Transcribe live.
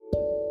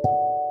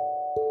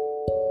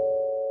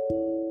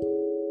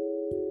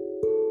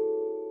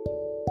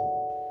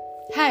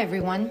Hi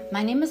everyone,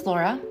 my name is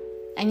Laura,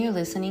 and you're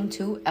listening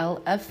to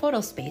LF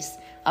Photospace,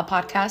 a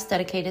podcast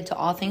dedicated to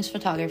all things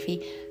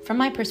photography from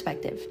my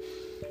perspective.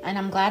 And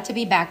I'm glad to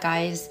be back,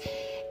 guys.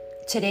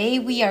 Today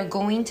we are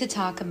going to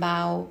talk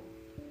about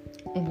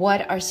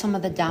what are some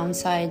of the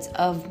downsides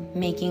of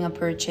making a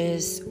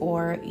purchase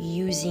or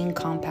using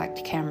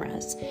compact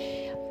cameras.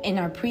 In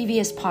our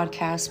previous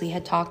podcast, we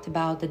had talked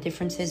about the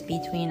differences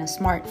between a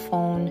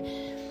smartphone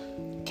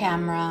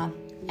camera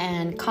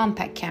and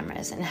compact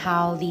cameras and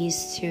how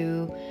these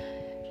two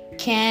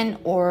can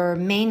or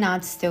may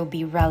not still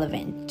be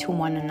relevant to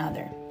one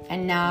another.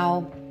 And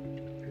now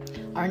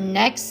our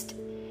next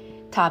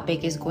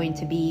topic is going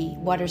to be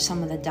what are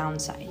some of the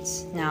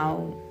downsides.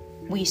 Now,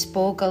 we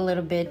spoke a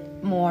little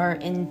bit more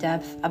in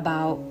depth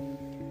about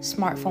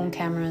smartphone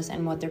cameras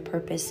and what their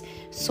purpose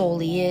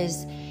solely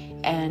is,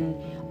 and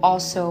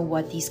also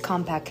what these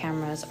compact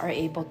cameras are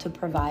able to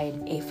provide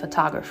a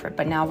photographer.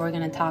 But now we're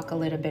going to talk a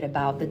little bit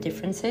about the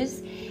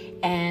differences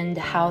and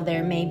how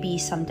there may be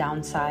some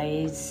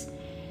downsides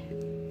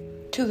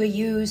to the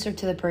use or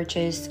to the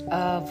purchase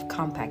of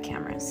compact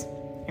cameras.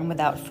 And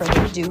without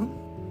further ado,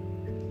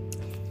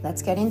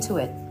 let's get into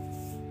it.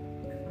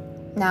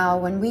 Now,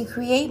 when we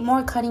create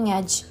more cutting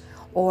edge,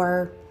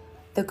 or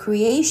the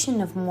creation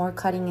of more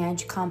cutting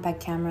edge compact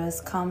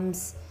cameras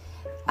comes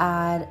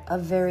at a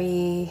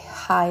very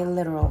high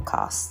literal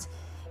cost.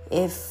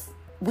 If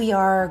we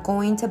are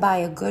going to buy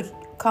a good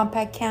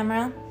compact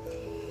camera,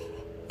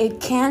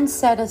 it can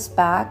set us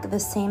back the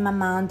same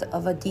amount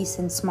of a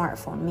decent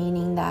smartphone,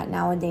 meaning that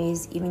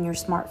nowadays even your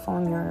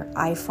smartphone, your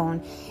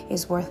iPhone,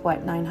 is worth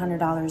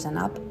 $900 and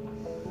up.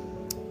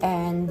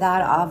 And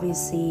that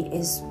obviously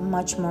is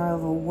much more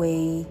of a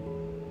way,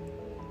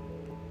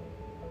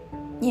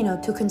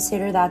 to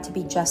consider that to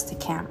be just a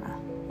camera.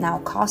 Now,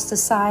 cost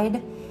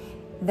aside,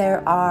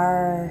 there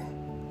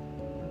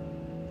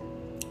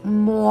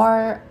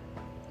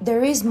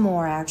is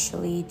more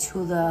actually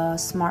to the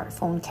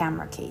smartphone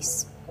camera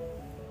case.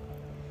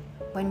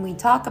 When we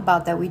talk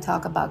about that, we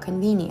talk about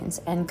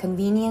convenience, and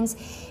convenience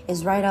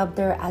is right up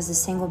there as the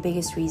single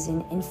biggest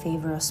reason in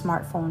favor of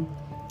smartphone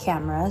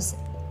cameras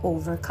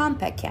over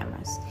compact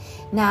cameras.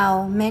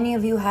 Now, many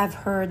of you have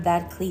heard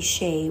that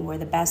cliche where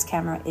the best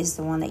camera is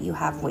the one that you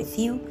have with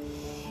you,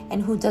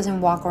 and who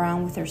doesn't walk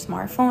around with their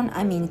smartphone?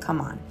 I mean,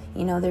 come on.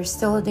 There's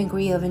still a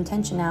degree of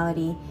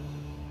intentionality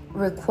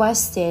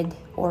requested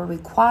or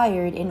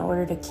required in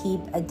order to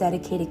keep a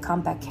dedicated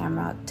compact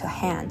camera to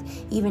hand,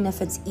 even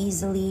if it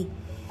easily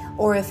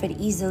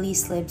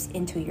slips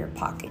into your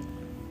pocket.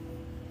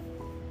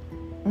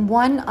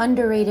 One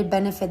underrated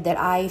benefit that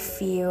I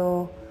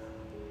feel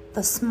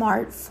the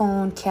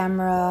smartphone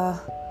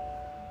camera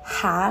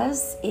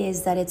has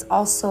is that it's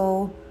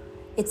also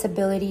its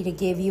ability to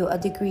give you a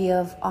degree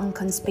of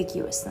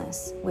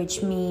inconspicuousness,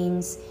 which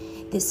means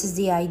this is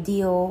the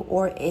ideal,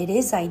 or it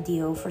is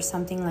ideal for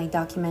something like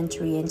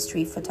documentary and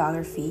street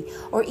photography,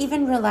 or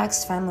even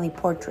relaxed family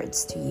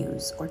portraits to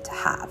use or to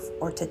have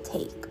or to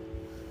take.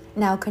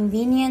 Now,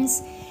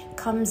 convenience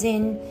comes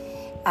in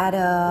at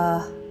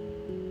a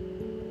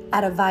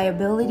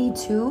viability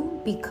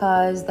too,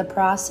 because the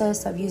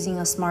process of using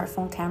a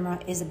smartphone camera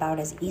is about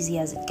as easy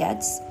as it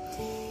gets.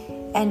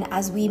 And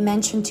as we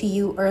mentioned to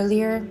you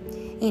earlier,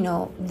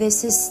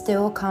 this is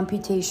still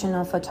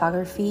computational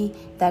photography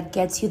that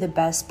gets you the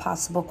best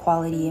possible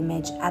quality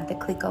image at the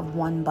click of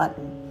one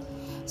button.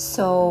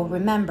 So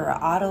remember,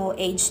 auto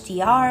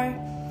HDR,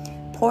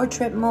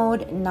 portrait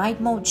mode,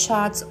 night mode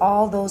shots,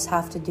 all those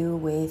have to do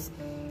with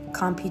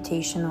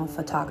computational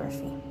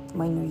photography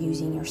when you're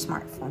using your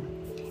smartphone.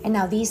 And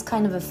now these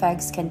kind of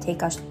effects can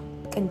take a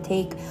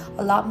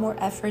lot more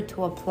effort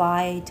to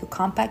apply to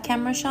compact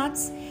camera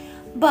shots.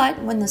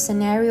 But when the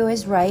scenario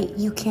is right,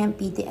 you can't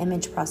beat the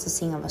image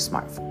processing of a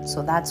smartphone.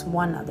 So that's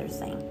one other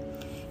thing.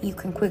 You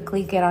can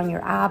quickly get on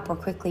your app or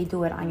quickly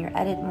do it on your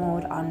edit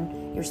mode on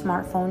your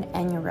smartphone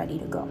and you're ready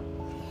to go.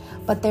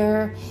 But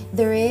there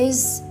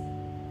is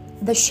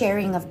the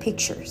sharing of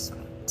pictures.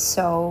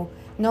 So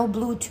no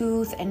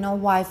Bluetooth and no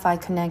Wi-Fi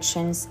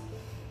connections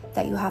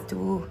that you have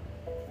to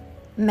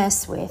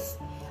mess with.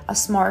 A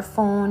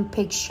smartphone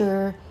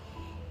picture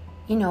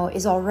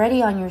is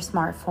already on your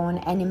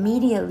smartphone and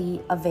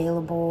immediately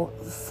available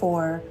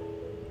for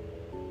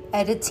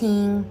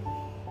editing,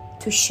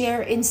 to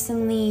share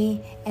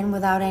instantly and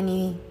without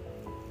any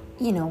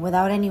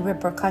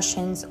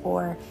repercussions,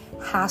 or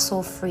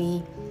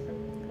hassle-free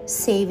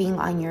saving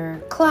on your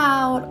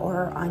cloud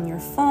or on your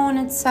phone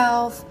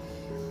itself.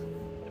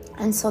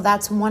 And so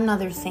that's one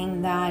other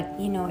thing that,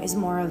 is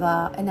more of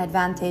an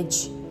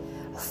advantage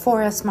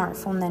for a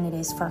smartphone than it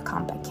is for a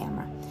compact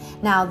camera.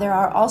 Now, there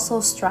are also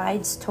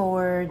strides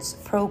towards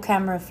pro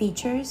camera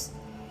features,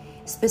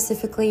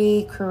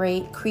 specifically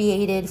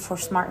created for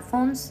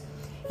smartphones,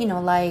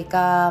 like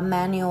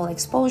manual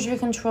exposure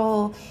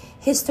control,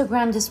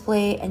 histogram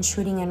display, and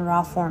shooting in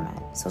RAW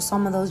format. So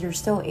some of those you're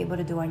still able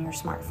to do on your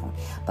smartphone.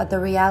 But the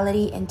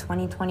reality in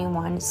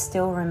 2021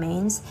 still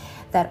remains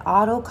that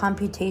auto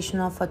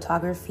computational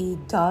photography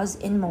does,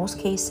 in most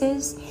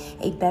cases,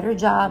 a better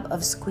job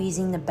of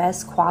squeezing the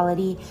best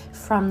quality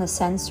from the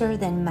sensor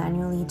than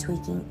manually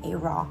tweaking a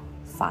RAW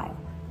file.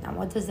 Now,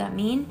 what does that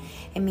mean?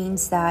 It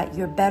means that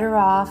you're better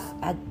off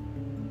at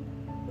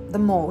the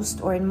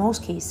most, or in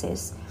most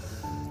cases,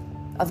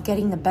 of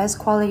getting the best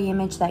quality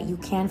image that you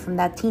can from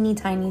that teeny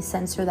tiny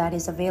sensor that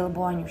is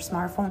available on your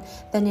smartphone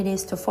than it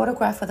is to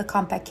photograph with a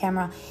compact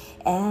camera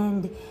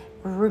and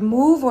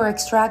remove or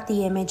extract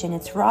the image in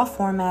its raw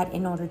format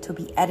in order to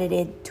be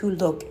edited to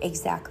look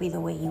exactly the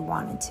way you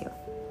want it to.